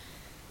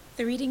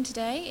The reading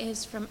today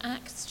is from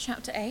Acts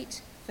chapter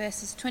 8,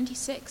 verses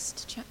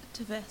 26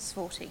 to verse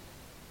 40.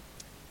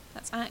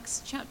 That's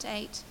Acts chapter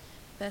 8,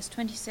 verse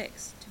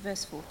 26 to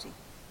verse 40.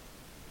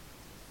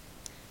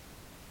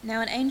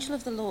 Now an angel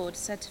of the Lord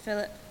said to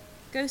Philip,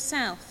 "Go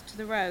south to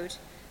the road,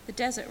 the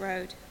desert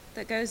road,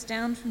 that goes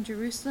down from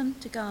Jerusalem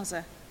to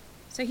Gaza."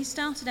 So he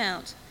started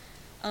out,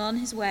 and on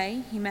his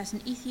way he met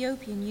an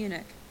Ethiopian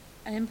eunuch,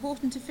 an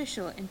important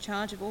official in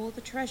charge of all the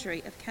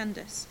treasury of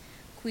Candace,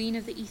 queen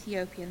of the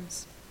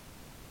Ethiopians.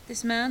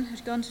 This man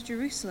had gone to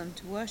Jerusalem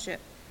to worship,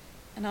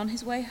 and on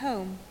his way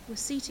home was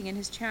sitting in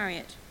his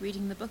chariot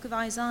reading the book of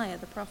Isaiah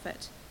the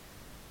prophet.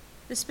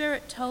 The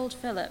Spirit told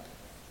Philip,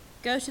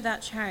 "Go to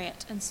that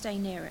chariot and stay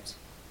near it."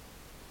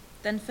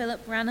 Then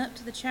Philip ran up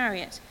to the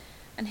chariot,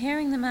 and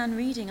hearing the man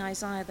reading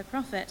Isaiah the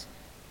prophet,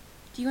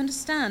 "Do you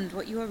understand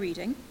what you are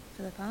reading?"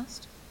 Philip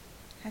asked.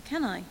 "How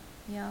can I?"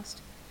 he asked,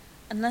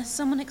 "unless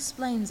someone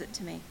explains it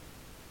to me."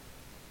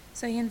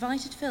 So he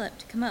invited Philip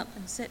to come up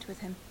and sit with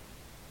him.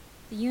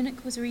 The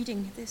eunuch was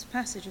reading this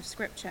passage of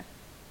Scripture.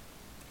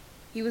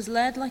 "He was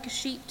led like a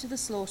sheep to the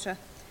slaughter,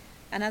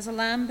 and as a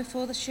lamb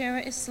before the shearer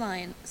is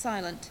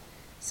silent,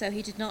 so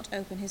he did not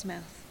open his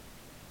mouth.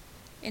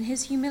 In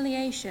his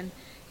humiliation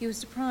he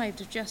was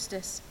deprived of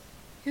justice.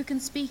 Who can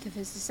speak of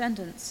his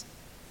descendants?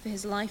 For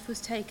his life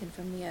was taken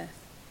from the earth."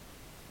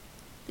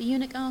 The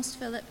eunuch asked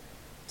Philip,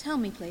 "Tell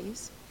me,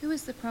 please, who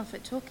is the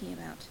prophet talking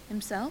about,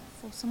 himself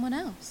or someone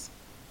else?"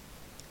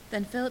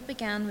 Then Philip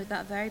began with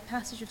that very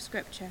passage of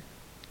Scripture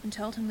and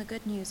told him the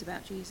good news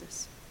about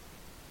Jesus.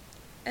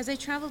 As they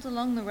travelled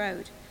along the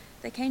road,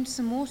 they came to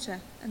some water,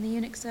 and the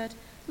eunuch said,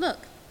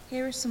 "Look,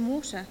 here is some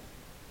water.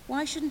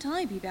 Why shouldn't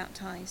I be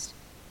baptized?"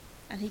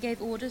 And he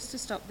gave orders to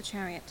stop the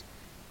chariot.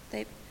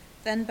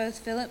 Then both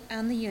Philip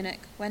and the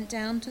eunuch went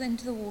down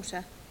into the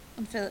water,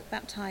 and Philip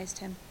baptized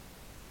him.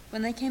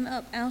 When they came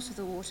up out of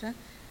the water,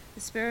 the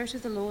Spirit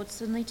of the Lord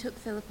suddenly took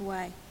Philip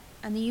away,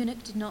 and the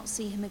eunuch did not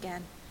see him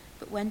again,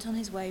 but went on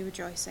his way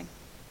rejoicing.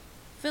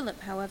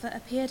 Philip, however,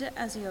 appeared at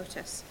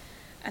Azotus,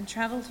 and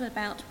travelled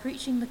about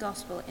preaching the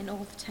gospel in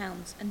all the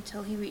towns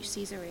until he reached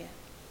Caesarea.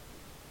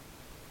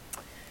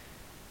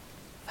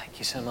 Thank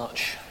you so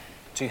much.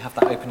 Do you have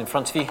that open in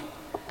front of you?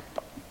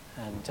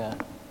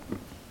 And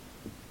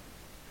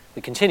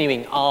we're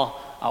continuing our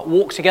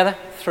walk together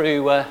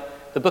through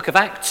the book of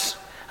Acts,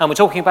 and we're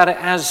talking about it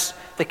as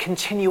the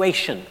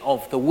continuation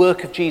of the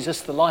work of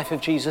Jesus, the life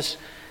of Jesus,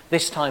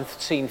 this time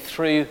seen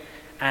through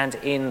and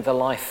in the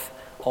life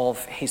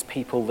of his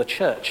people, the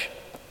church.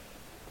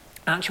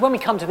 Actually, when we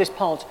come to this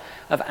part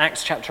of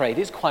Acts chapter 8,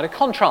 it's quite a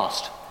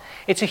contrast.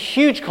 It's a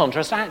huge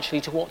contrast,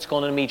 actually, to what's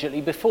gone on immediately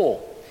before.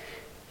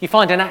 You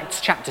find in Acts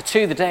chapter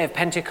 2, the day of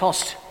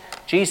Pentecost,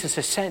 Jesus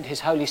has sent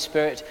his Holy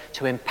Spirit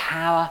to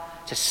empower,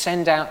 to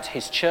send out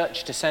his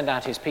church, to send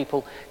out his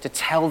people, to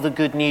tell the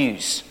good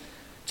news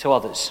to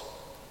others.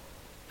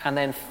 And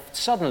then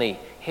suddenly,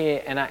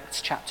 here in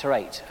Acts chapter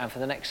 8, and for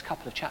the next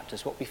couple of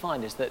chapters, what we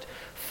find is that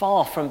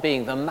far from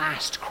being the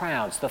massed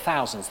crowds, the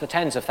thousands, the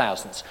tens of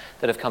thousands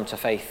that have come to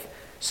faith,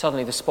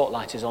 suddenly the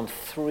spotlight is on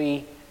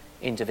 3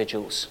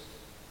 individuals.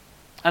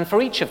 And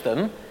for each of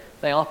them,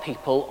 they are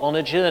people on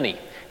a journey.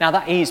 Now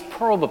that is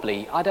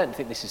probably, I don't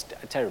think this is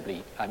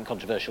terribly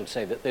controversial to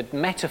say, that the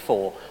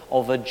metaphor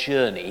of a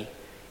journey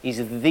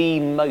is the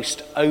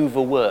most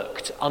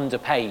overworked,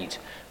 underpaid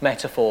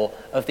metaphor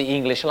of the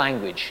English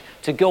language.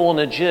 To go on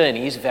a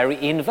journey is very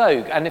in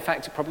vogue, and in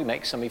fact it probably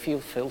makes some of you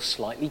feel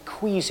slightly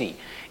queasy.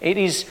 It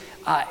is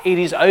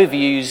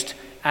overused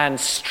and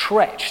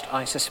stretched,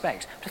 I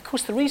suspect. But of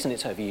course the reason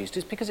it's overused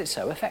is because it's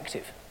so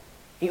effective.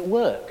 It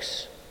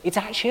works. It's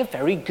actually a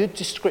very good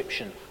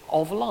description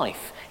of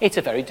life. It's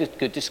a very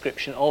good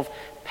description of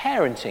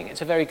parenting.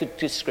 It's a very good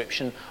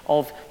description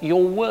of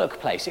your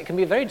workplace. It can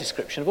be a very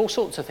description of all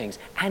sorts of things.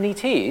 And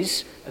it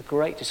is a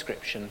great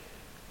description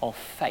of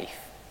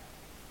faith.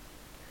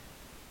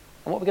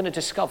 And what we're going to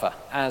discover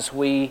as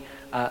we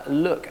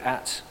look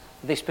at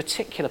this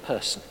particular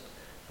person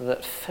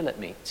that Philip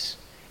meets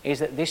is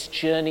that this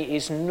journey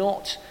is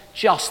not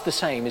just the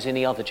same as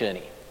any other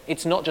journey.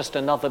 It's not just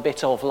another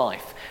bit of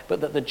life, but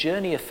that the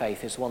journey of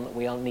faith is one that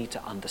we all need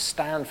to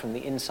understand from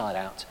the inside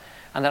out.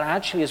 And that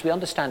actually, as we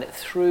understand it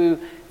through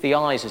the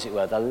eyes, as it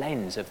were, the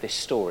lens of this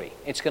story,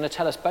 it's going to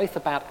tell us both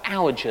about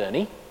our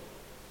journey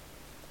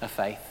of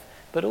faith,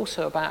 but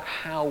also about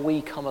how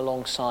we come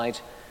alongside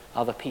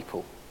other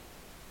people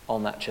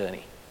on that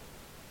journey.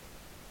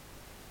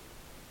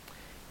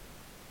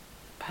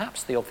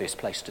 Perhaps the obvious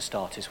place to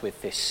start is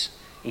with this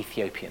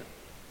Ethiopian.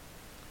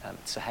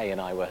 Sahey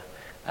and I were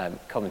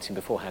commenting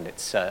beforehand.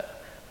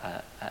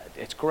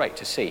 It's great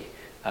to see.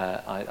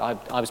 I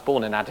was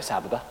born in Addis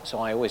Ababa, so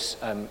I always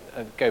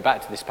go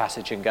back to this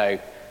passage and go,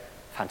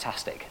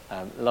 fantastic,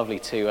 lovely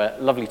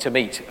to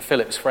meet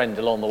Philip's friend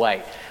along the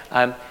way.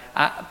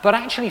 But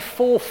actually,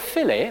 for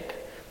Philip,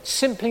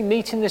 simply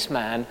meeting this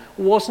man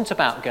wasn't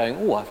about going,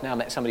 oh, I've now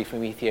met somebody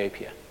from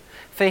Ethiopia.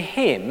 For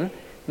him,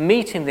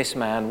 meeting this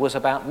man was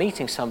about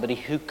meeting somebody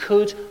who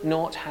could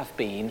not have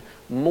been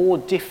more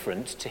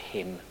different to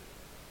him.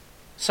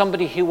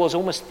 somebody who was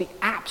almost the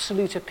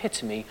absolute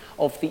epitome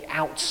of the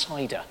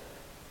outsider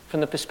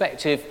from the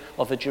perspective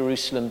of a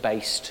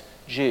Jerusalem-based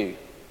Jew.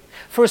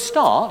 For a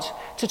start,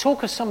 to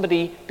talk of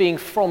somebody being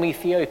from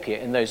Ethiopia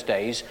in those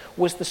days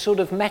was the sort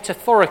of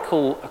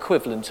metaphorical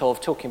equivalent of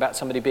talking about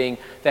somebody being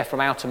there from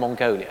outer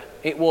Mongolia.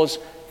 It was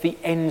the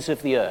ends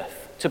of the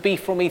earth. To be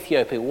from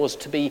Ethiopia was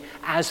to be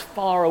as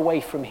far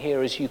away from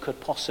here as you could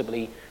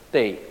possibly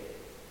be.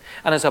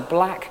 And as a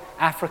black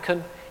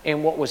African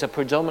in what was a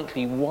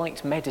predominantly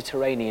white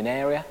Mediterranean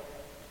area,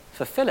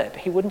 for Philip,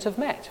 he wouldn't have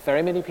met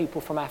very many people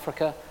from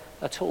Africa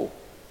at all.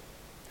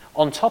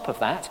 On top of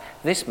that,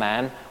 this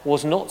man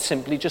was not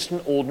simply just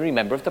an ordinary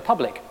member of the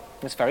public.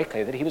 It's very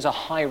clear that he was a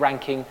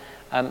high-ranking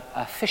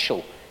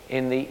official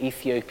in the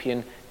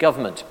Ethiopian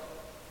government.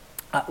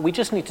 We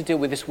just need to deal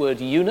with this word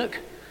eunuch.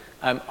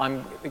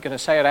 I'm going to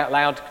say it out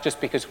loud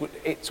just because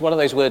it's one of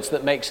those words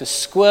that makes us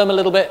squirm a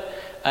little bit.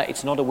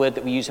 It's not a word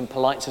that we use in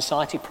polite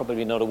society,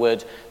 probably not a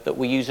word that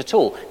we use at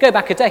all. Go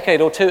back a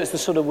decade or two, it's the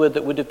sort of word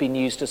that would have been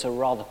used as a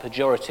rather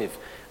pejorative,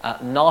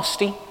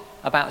 nasty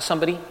about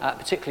somebody,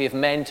 particularly of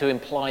men, to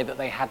imply that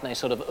they had no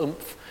sort of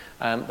oomph,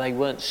 they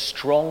weren't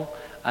strong.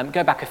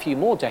 Go back a few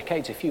more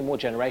decades, a few more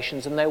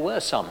generations, and there were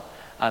some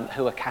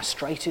who were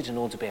castrated in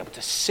order to be able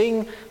to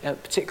sing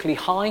particularly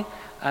high,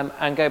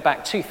 and go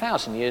back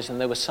 2,000 years, and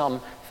there were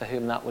some for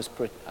whom that was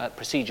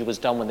procedure was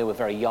done when they were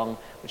very young,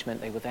 which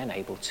meant they were then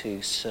able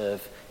to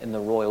serve in the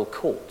royal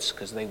courts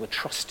because they were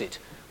trusted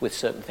with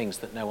certain things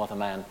that no other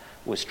man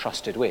was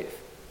trusted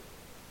with.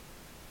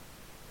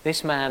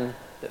 This man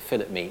that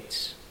Philip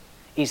meets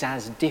is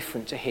as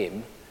different to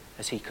him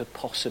as he could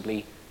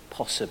possibly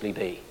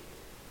be.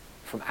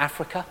 From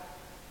Africa,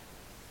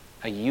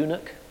 a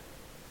eunuch,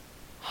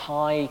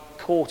 high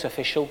court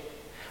official,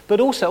 but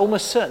also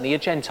almost certainly a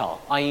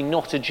Gentile, i.e.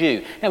 not a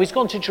Jew. Now, he's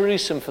gone to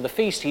Jerusalem for the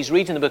feast. He's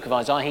reading the book of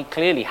Isaiah. He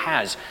clearly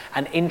has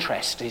an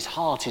interest. His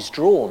heart is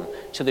drawn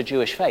to the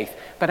Jewish faith.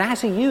 But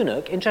as a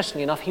eunuch,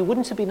 interestingly enough, he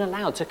wouldn't have been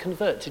allowed to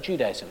convert to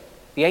Judaism.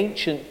 The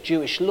ancient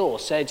Jewish law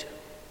said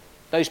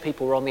those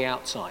people were on the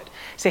outside.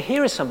 So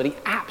here is somebody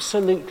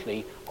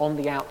absolutely on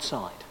the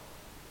outside.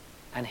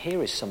 And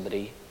here is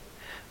somebody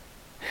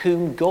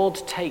whom God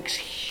takes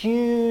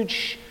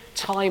huge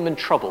time and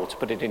trouble, to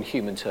put it in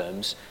human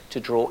terms, to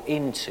draw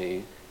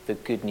into the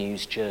good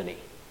news journey.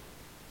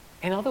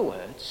 In other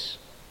words,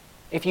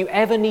 if you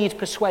ever need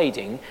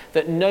persuading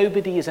that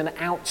nobody is an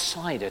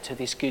outsider to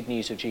this good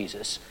news of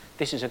Jesus,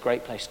 this is a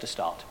great place to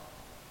start.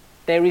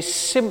 There is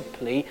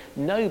simply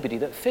nobody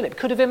that Philip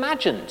could have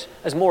imagined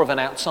as more of an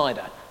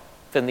outsider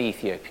than the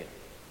Ethiopian.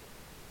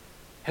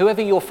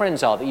 Whoever your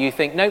friends are that you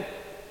think, no,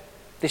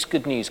 this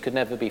good news could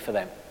never be for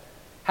them.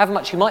 However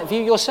much you might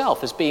view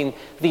yourself as being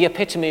the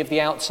epitome of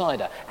the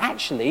outsider.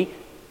 Actually,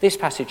 this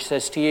passage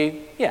says to you,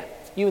 yeah,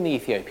 you and the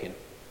Ethiopian,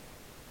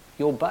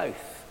 you're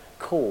both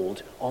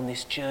called on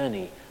this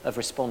journey of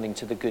responding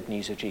to the good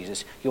news of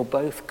Jesus. You're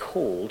both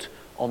called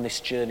on this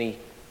journey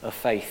of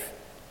faith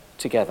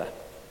together.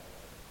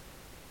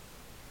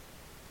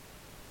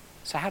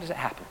 So how does it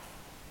happen?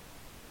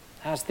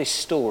 How does this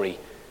story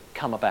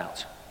come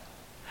about?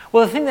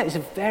 Well, the thing that is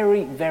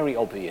very, very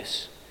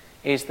obvious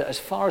is that as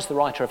far as the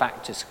writer of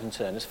Acts is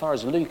concerned, as far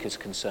as Luke is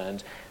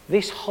concerned,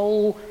 this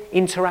whole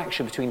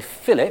interaction between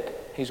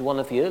Philip, who's one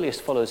of the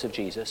earliest followers of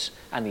Jesus,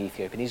 and the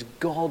Ethiopian is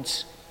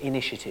God's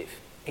initiative.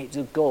 It's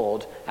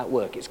God at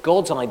work. It's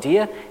God's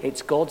idea,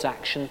 it's God's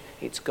action,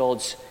 it's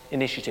God's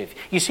initiative.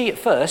 You see it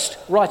first,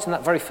 right in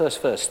that very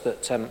first verse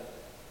that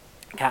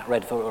Kat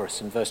read for us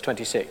in verse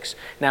 26.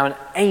 Now an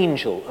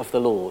angel of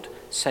the Lord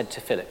said to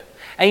Philip.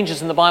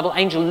 Angels in the Bible,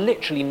 angel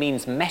literally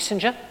means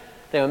messenger.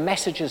 They were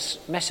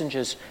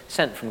messengers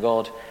sent from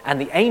God, and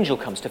the angel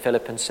comes to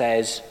Philip and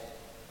says,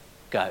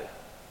 go.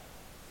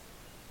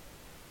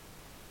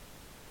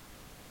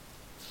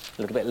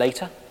 A little bit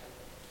later,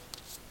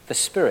 the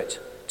Spirit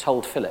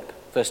told Philip,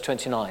 verse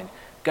 29,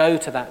 go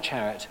to that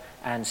chariot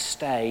and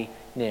stay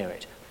near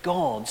it.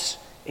 God's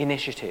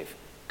initiative.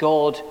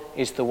 God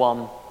is the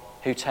one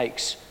who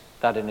takes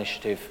that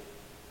initiative.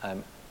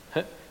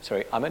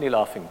 Sorry, I'm only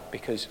laughing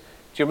because, do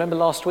you remember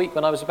last week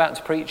when I was about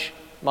to preach,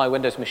 my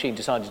Windows machine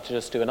decided to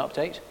just do an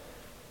update?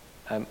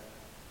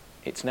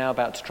 It's now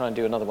about to try and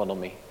do another one on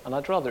me, and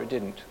I'd rather it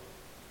didn't.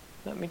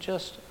 Let me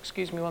just,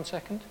 excuse me one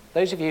second.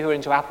 Those of you who are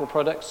into Apple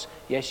products,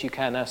 yes, you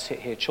can now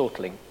sit here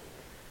chortling,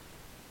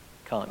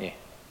 can't you?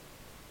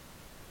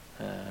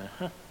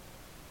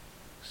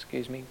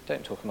 Excuse me,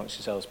 don't talk amongst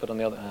yourselves, but on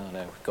the other, oh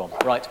no, gone.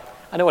 Right,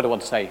 I know what I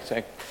want to say,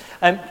 so.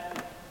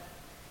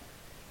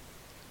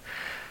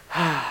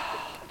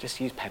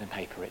 Just use pen and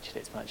paper, Richard,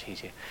 it's much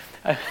easier.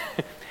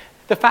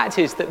 The fact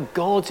is that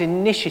God's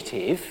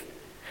initiative,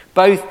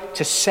 both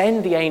to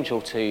send the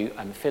angel to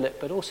Philip,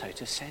 but also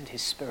to send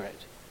his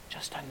Spirit,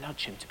 just to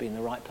nudge him to be in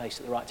the right place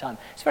at the right time.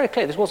 It's very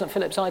clear this wasn't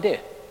Philip's idea.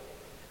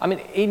 I mean,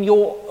 in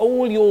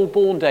all your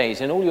born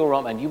days, in all your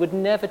right mind, you would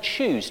never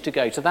choose to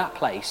go to that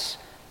place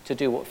to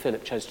do what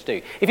Philip chose to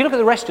do. If you look at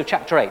the rest of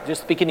chapter 8,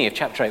 just the beginning of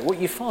chapter 8, what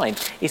you find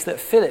is that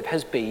Philip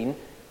has been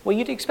where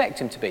you'd expect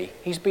him to be.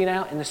 He's been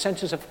out in the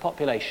centres of the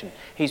population.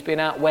 He's been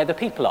out where the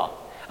people are.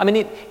 I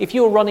mean, if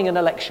you're running an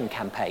election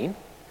campaign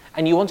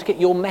and you want to get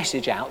your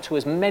message out to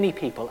as many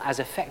people as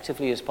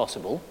effectively as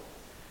possible,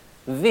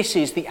 this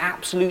is the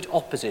absolute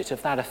opposite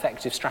of that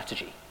effective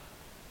strategy.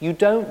 You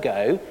don't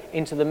go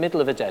into the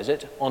middle of a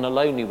desert on a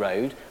lonely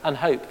road and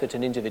hope that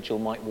an individual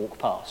might walk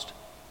past.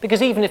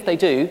 Because even if they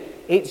do,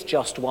 it's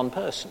just one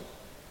person.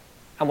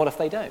 And what if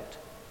they don't?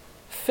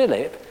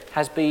 Philip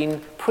has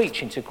been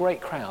preaching to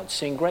great crowds,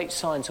 seeing great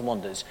signs and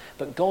wonders,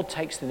 but God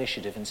takes the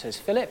initiative and says,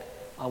 Philip,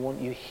 I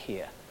want you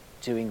here,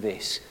 doing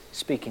this,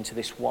 speaking to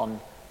this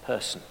one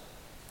person.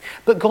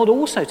 But God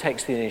also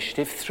takes the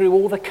initiative through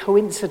all the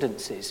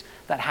coincidences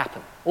that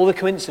happen, all the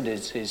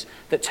coincidences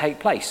that take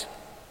place.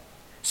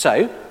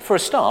 So, for a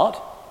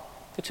start,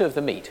 the two of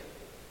them meet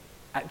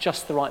at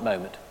just the right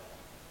moment.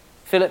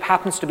 Philip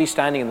happens to be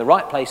standing in the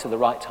right place at the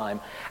right time,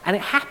 and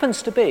it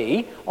happens to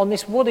be on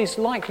this what is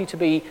likely to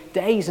be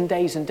days and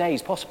days and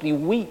days, possibly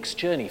weeks'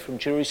 journey from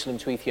Jerusalem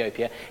to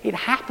Ethiopia. It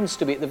happens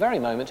to be at the very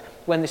moment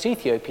when this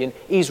Ethiopian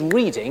is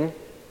reading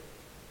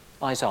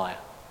Isaiah.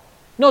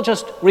 Not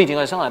just reading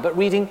Isaiah, but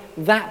reading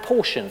that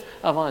portion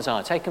of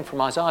Isaiah, taken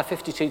from Isaiah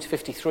 52 to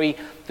 53,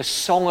 the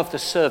Song of the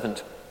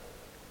Servant.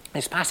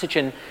 This passage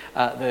in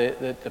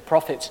the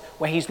prophets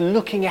where he's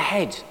looking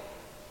ahead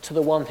to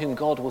the one whom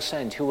God will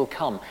send, who will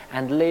come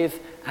and live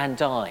and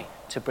die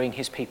to bring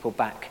his people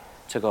back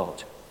to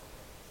God.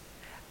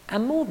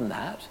 And more than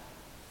that,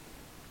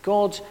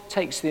 God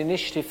takes the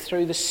initiative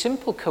through the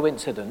simple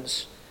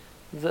coincidence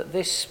that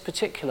this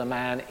particular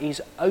man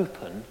is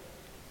open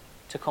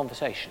to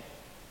conversation.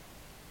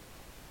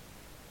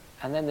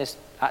 And then there's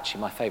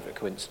actually my favourite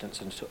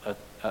coincidence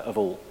of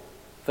all.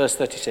 Verse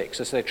 36,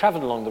 as they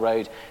travelled along the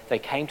road, they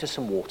came to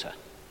some water.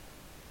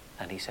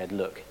 And he said,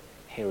 look,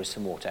 here is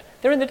some water.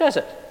 They're in the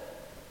desert.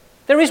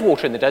 There is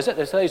water in the desert.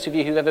 There's those of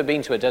you who've ever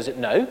been to a desert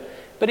know.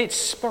 But it's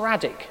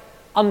sporadic,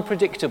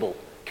 unpredictable,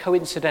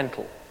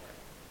 coincidental.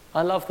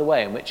 I love the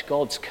way in which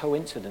God's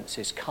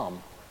coincidences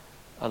come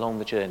along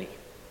the journey.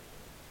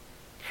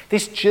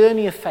 This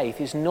journey of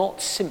faith is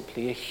not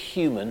simply a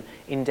human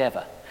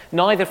endeavour.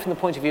 Neither from the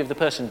point of view of the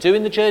person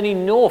doing the journey,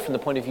 nor from the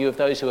point of view of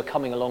those who are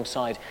coming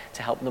alongside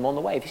to help them on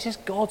the way. This is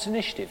God's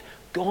initiative,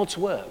 God's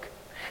work.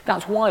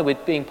 That's why we're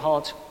being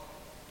part,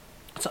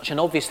 such an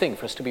obvious thing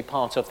for us to be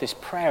part of this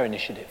prayer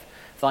initiative,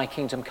 Thy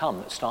Kingdom Come,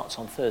 that starts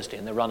on Thursday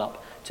in the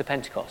run-up to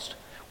Pentecost,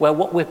 where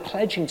what we're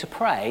pledging to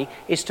pray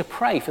is to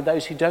pray for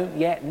those who don't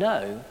yet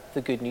know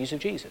the good news of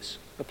Jesus.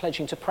 We're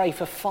pledging to pray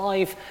for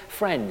 5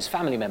 friends,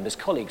 family members,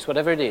 colleagues,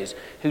 whatever it is,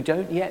 who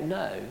don't yet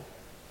know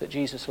that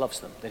Jesus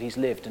loves them, that he's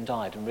lived and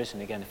died and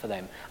risen again for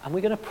them. And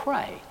we're going to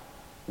pray.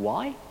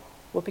 Why?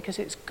 Well, because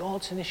it's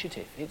God's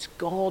initiative. It's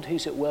God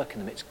who's at work in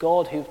them. It's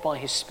God who, by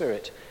his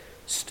Spirit,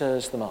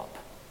 stirs them up.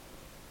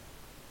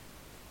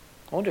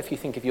 I wonder if you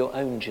think of your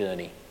own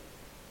journey.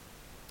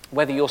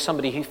 Whether you're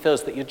somebody who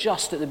feels that you're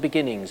just at the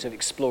beginnings of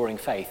exploring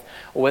faith,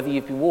 or whether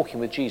you've been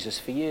walking with Jesus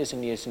for years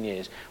and years and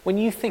years. When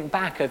you think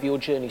back over your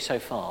journey so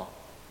far,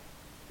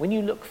 when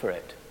you look for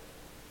it,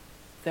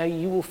 there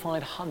you will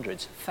find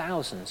hundreds,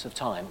 thousands of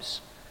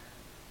times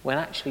when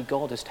actually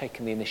God has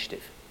taken the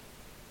initiative.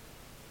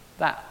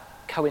 That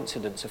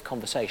coincidence of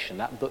conversation,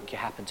 that book you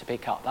happen to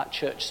pick up, that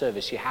church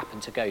service you happen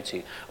to go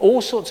to,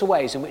 all sorts of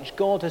ways in which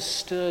God has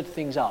stirred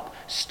things up,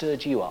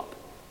 stirred you up.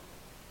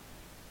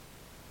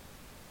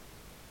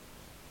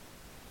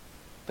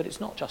 But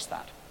it's not just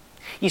that.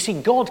 You see,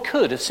 God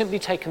could have simply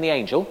taken the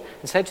angel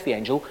and said to the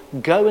angel,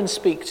 go and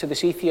speak to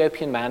this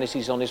Ethiopian man as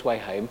he's on his way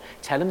home,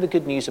 tell him the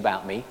good news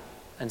about me,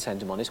 and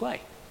send him on his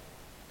way.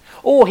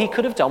 Or he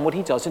could have done what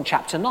he does in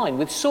chapter 9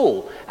 with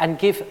Saul and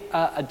give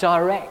a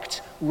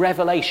direct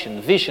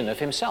revelation, vision of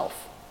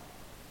himself.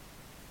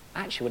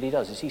 Actually, what he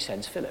does is he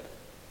sends Philip.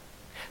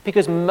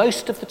 Because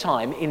most of the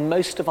time, in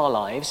most of our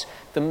lives,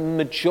 the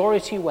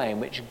majority way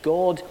in which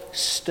God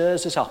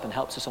stirs us up and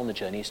helps us on the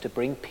journey is to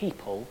bring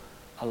people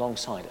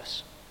alongside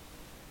us.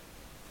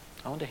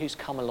 I wonder who's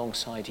come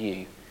alongside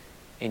you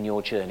in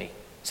your journey.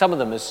 Some of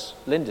them, as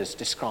Linda's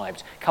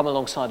described, come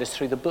alongside us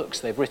through the books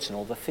they've written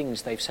or the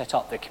things they've set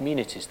up, the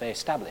communities they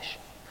establish.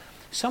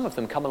 Some of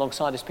them come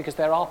alongside us because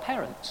they're our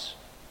parents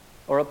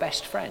or a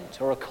best friend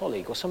or a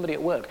colleague or somebody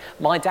at work.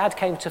 My dad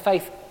came to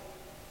faith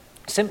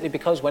simply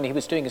because when he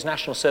was doing his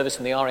national service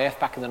in the RAF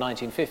back in the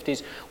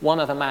 1950s,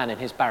 one other man in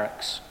his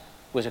barracks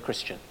was a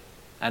Christian.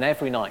 And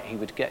every night he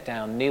would get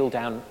down, kneel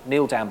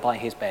down by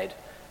his bed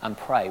and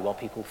pray while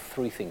people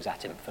threw things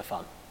at him for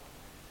fun.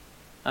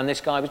 And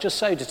this guy was just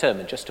so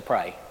determined just to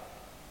pray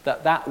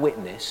that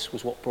witness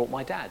was what brought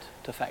my dad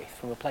to faith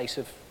from a place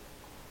of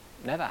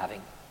never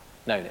having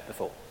known it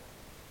before.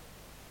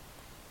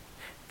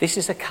 This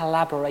is a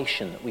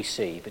collaboration that we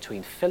see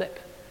between Philip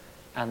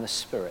and the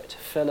Spirit,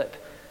 Philip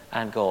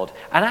and God.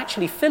 And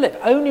actually, Philip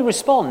only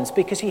responds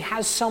because he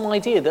has some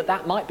idea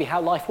that might be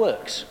how life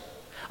works.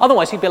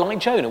 Otherwise, he'd be like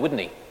Jonah,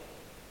 wouldn't he?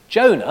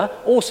 Jonah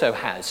also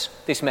has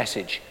this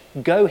message,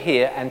 go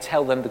here and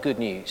tell them the good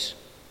news.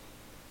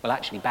 Well,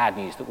 actually, bad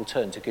news that will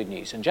turn to good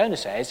news. And Jonah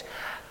says,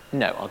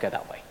 no, I'll go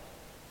that way.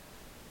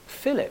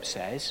 Philip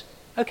says,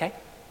 okay,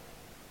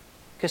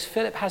 Because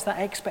Philip has that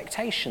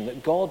expectation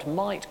that God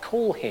might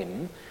call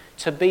him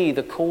to be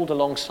the called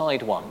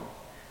alongside one.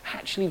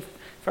 Actually,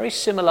 very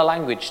similar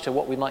language to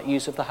what we might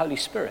use of the Holy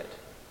Spirit.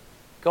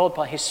 God,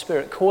 by his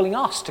Spirit, calling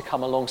us to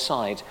come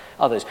alongside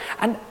others.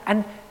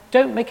 And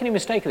don't make any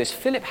mistake of this,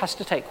 Philip has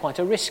to take quite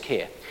a risk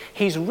here.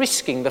 He's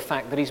risking the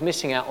fact that he's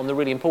missing out on the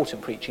really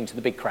important preaching to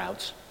the big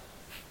crowds.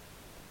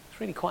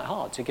 It's really quite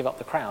hard to give up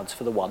the crowds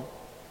for the one.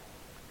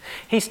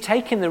 He's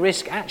taken the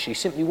risk actually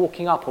simply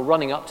walking up or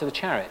running up to the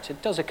chariot.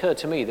 It does occur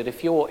to me that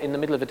if you're in the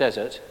middle of a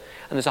desert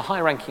and there's a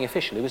high-ranking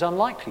official who is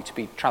unlikely to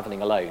be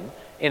travelling alone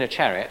in a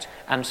chariot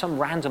and some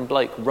random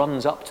bloke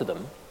runs up to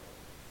them,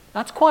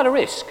 that's quite a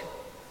risk.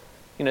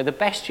 You know, the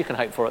best you can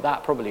hope for at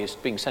that probably is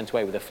being sent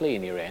away with a flea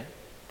in your ear,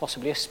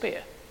 possibly a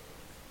spear.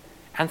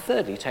 And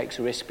thirdly, he takes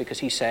a risk because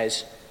he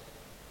says,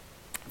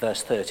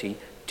 verse 30,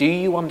 "Do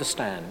you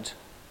understand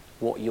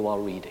what you are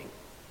reading?"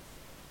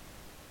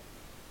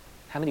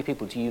 How many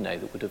people do you know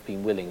that would have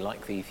been willing,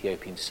 like the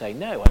Ethiopian, to say,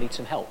 "No, I need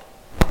some help"?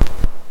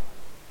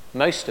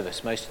 Most of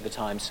us, most of the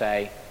time,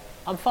 say,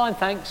 "I'm fine,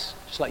 thanks."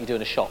 Just like you do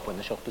in a shop when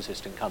the shop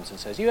assistant comes and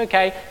says, "You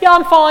okay?" "Yeah,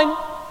 I'm fine."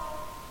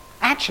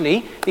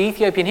 Actually, the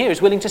Ethiopian here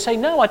is willing to say,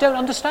 "No, I don't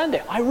understand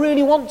it. I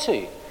really want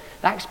to."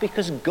 That's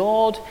because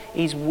God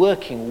is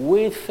working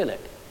with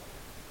Philip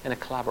in a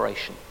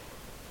collaboration.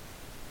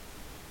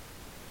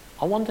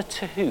 I wonder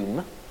to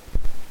whom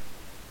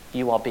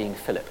you are being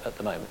Philip at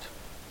the moment.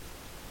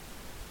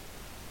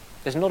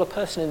 There's not a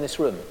person in this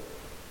room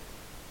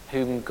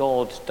whom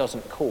God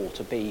doesn't call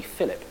to be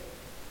Philip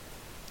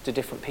to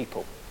different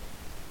people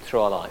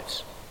through our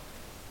lives.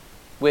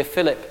 We're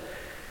Philip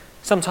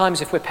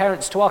sometimes if we're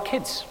parents to our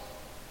kids,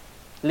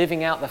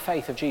 living out the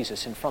faith of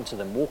Jesus in front of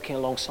them, walking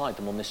alongside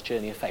them on this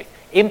journey of faith.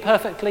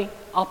 Imperfectly,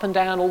 up and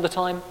down all the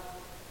time,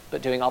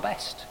 but doing our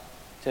best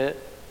to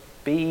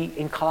be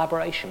in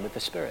collaboration with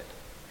the Spirit.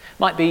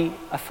 Might be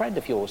a friend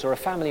of yours or a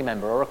family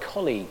member or a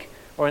colleague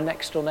or a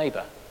next door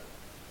neighbour.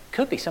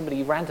 Could be somebody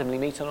you randomly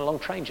meet on a long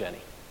train journey.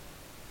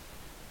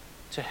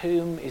 To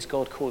whom is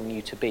God calling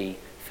you to be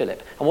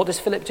Philip? And what does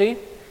Philip do?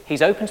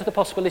 He's open to the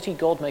possibility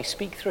God may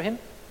speak through him.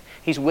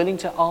 He's willing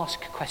to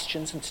ask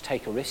questions and to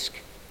take a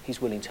risk.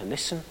 He's willing to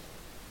listen.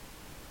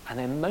 And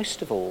then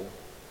most of all,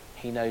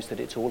 he knows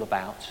that it's all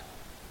about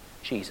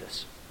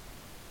Jesus.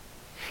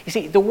 You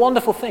see, the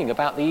wonderful thing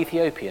about the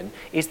Ethiopian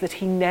is that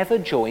he never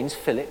joins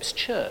Philip's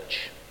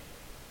church.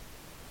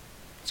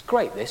 It's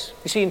great, this.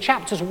 You see, in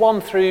chapters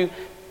 1 through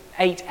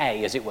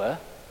 8a, as it were,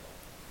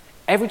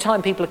 every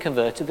time people are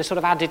converted, they're sort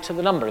of added to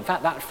the number. In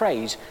fact, that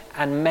phrase,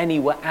 "and many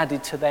were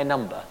added to their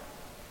number."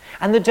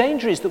 And the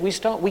danger is that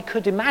we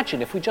could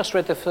imagine, if we just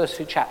read the first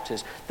few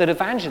chapters, that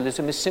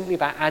evangelism is simply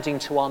about adding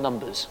to our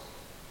numbers.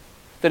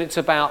 That it's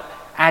about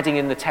adding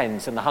in the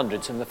tens and the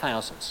hundreds and the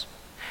thousands.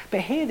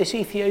 But here, this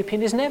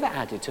Ethiopian is never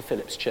added to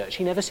Philip's church.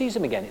 He never sees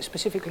him again. It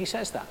specifically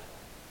says that.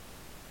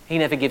 He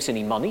never gives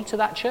any money to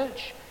that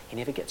church. He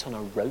never gets on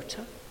a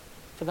rota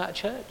for that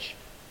church.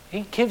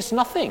 He gives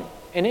nothing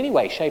in any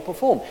way, shape or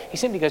form. He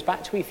simply goes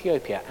back to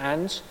Ethiopia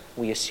and,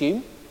 we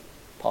assume,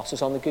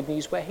 passes on the good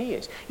news where he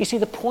is. You see,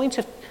 the point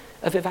of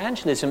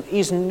evangelism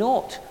is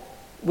not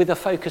with a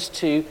focus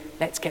to,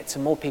 let's get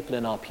some more people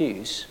in our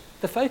pews.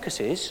 The focus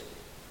is,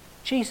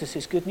 Jesus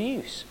is good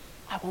news.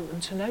 I want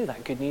them to know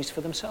that good news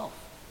for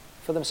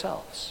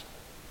themselves.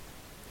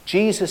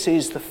 Jesus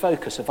is the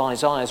focus of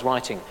Isaiah's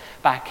writing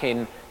back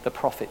in the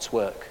prophet's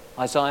work.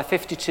 Isaiah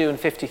 52 and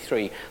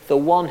 53, the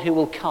one who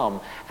will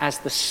come as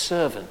the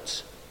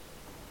servant,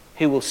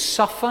 who will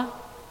suffer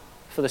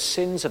for the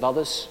sins of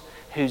others,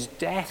 whose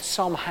death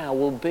somehow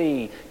will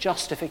be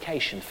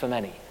justification for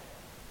many,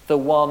 the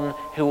one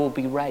who will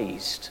be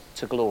raised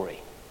to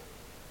glory.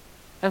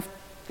 And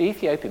the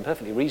Ethiopian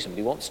perfectly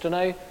reasonably wants to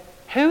know,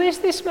 who is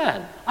this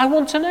man? I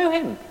want to know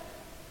him.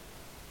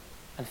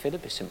 And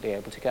Philip is simply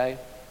able to go,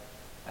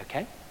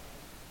 okay,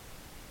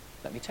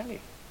 let me tell you.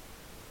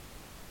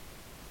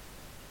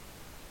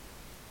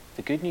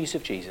 The good news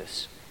of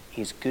Jesus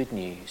is good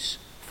news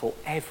for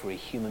every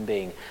human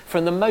being,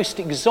 from the most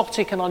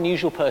exotic and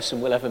unusual person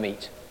we'll ever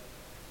meet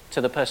to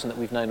the person that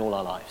we've known all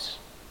our lives,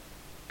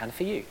 and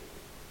for you,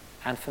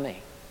 and for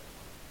me.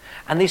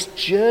 And this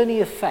journey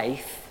of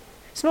faith,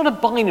 it's not a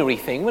binary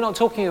thing. We're not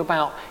talking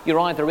about you're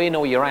either in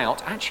or you're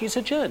out. Actually, it's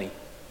a journey.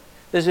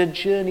 There's a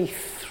journey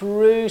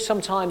through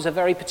sometimes a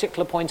very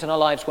particular point in our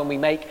lives when we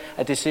make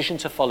a decision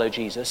to follow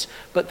Jesus,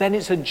 but then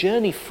it's a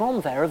journey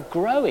from there of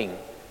growing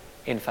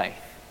in faith.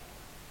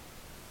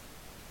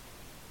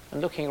 And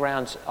looking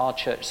around our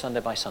church Sunday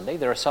by Sunday,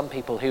 there are some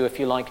people who, if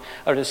you like,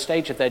 are at a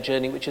stage of their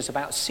journey which is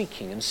about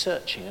seeking and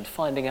searching and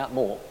finding out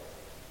more.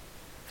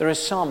 There are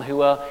some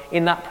who are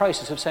in that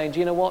process of saying, do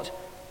you know what?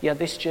 Yeah,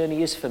 this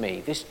journey is for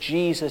me. This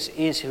Jesus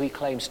is who he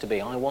claims to be.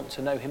 I want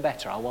to know him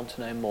better. I want to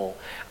know him more.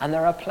 And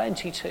there are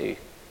plenty too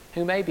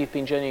who maybe have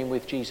been journeying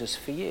with Jesus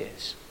for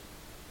years.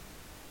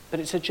 But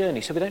it's a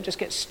journey, so we don't just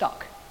get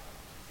stuck.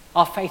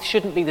 Our faith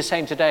shouldn't be the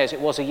same today as it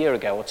was a year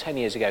ago or 10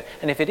 years ago.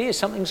 And if it is,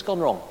 something's gone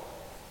wrong.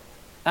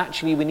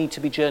 Actually, we need to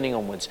be journeying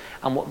onwards.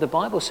 And what the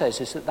Bible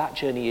says is that that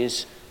journey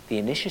is the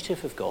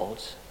initiative of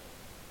God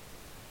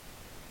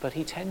but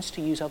he tends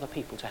to use other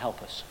people to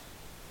help us.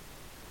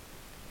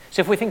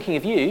 So if we're thinking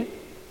of you,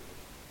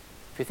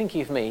 if you're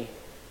thinking of me,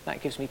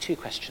 that gives me two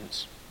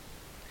questions.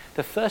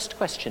 The first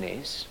question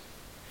is,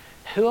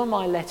 who am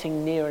I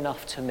letting near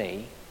enough to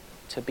me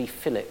to be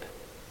Philip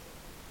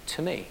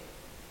to me?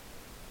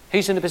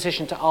 Who's in a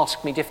position to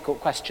ask me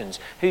difficult questions?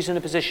 Who's in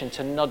a position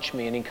to nudge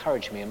me and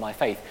encourage me in my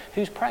faith?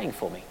 Who's praying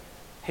for me?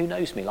 Who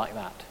knows me like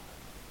that?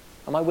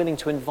 Am I willing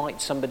to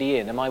invite somebody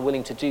in? Am I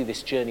willing to do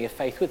this journey of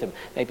faith with them?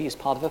 Maybe as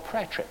part of a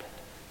prayer trip.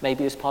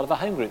 Maybe as part of a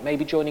home group.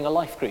 Maybe joining a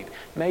life group.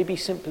 Maybe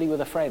simply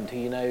with a friend who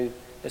you know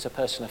is a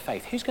person of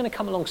faith. Who's going to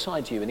come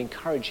alongside you and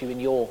encourage you in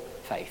your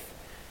faith?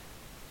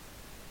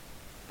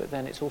 But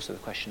then it's also the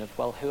question of,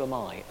 well, who am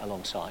I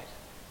alongside?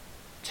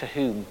 To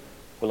whom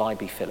will I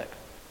be Philip?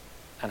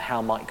 And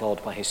how might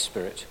God, by his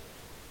Spirit,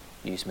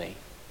 use me?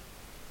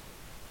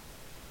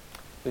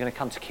 We're going to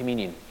come to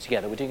communion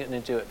together. We're going to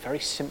do it very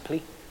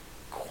simply,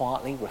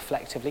 quietly,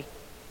 reflectively.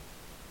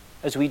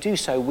 As we do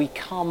so, we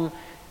come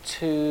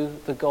to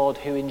the God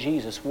who in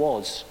Jesus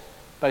was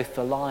both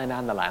the Lion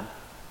and the Lamb.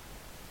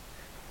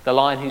 The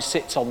Lion who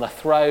sits on the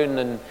throne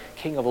and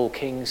King of all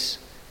kings,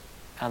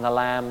 and the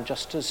Lamb,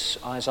 just as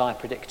Isaiah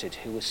predicted,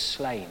 who was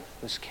slain,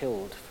 was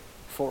killed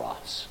for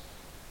us.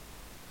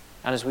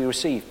 And as we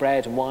receive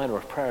bread and wine or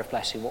a prayer of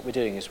blessing, what we're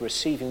doing is we're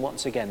receiving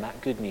once again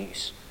that good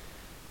news.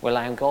 We're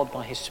allowing God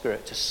by his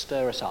Spirit to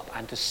stir us up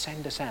and to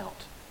send us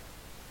out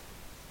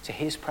to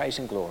his praise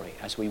and glory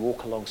as we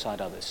walk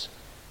alongside others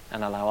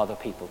and allow other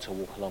people to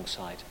walk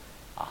alongside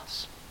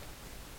us.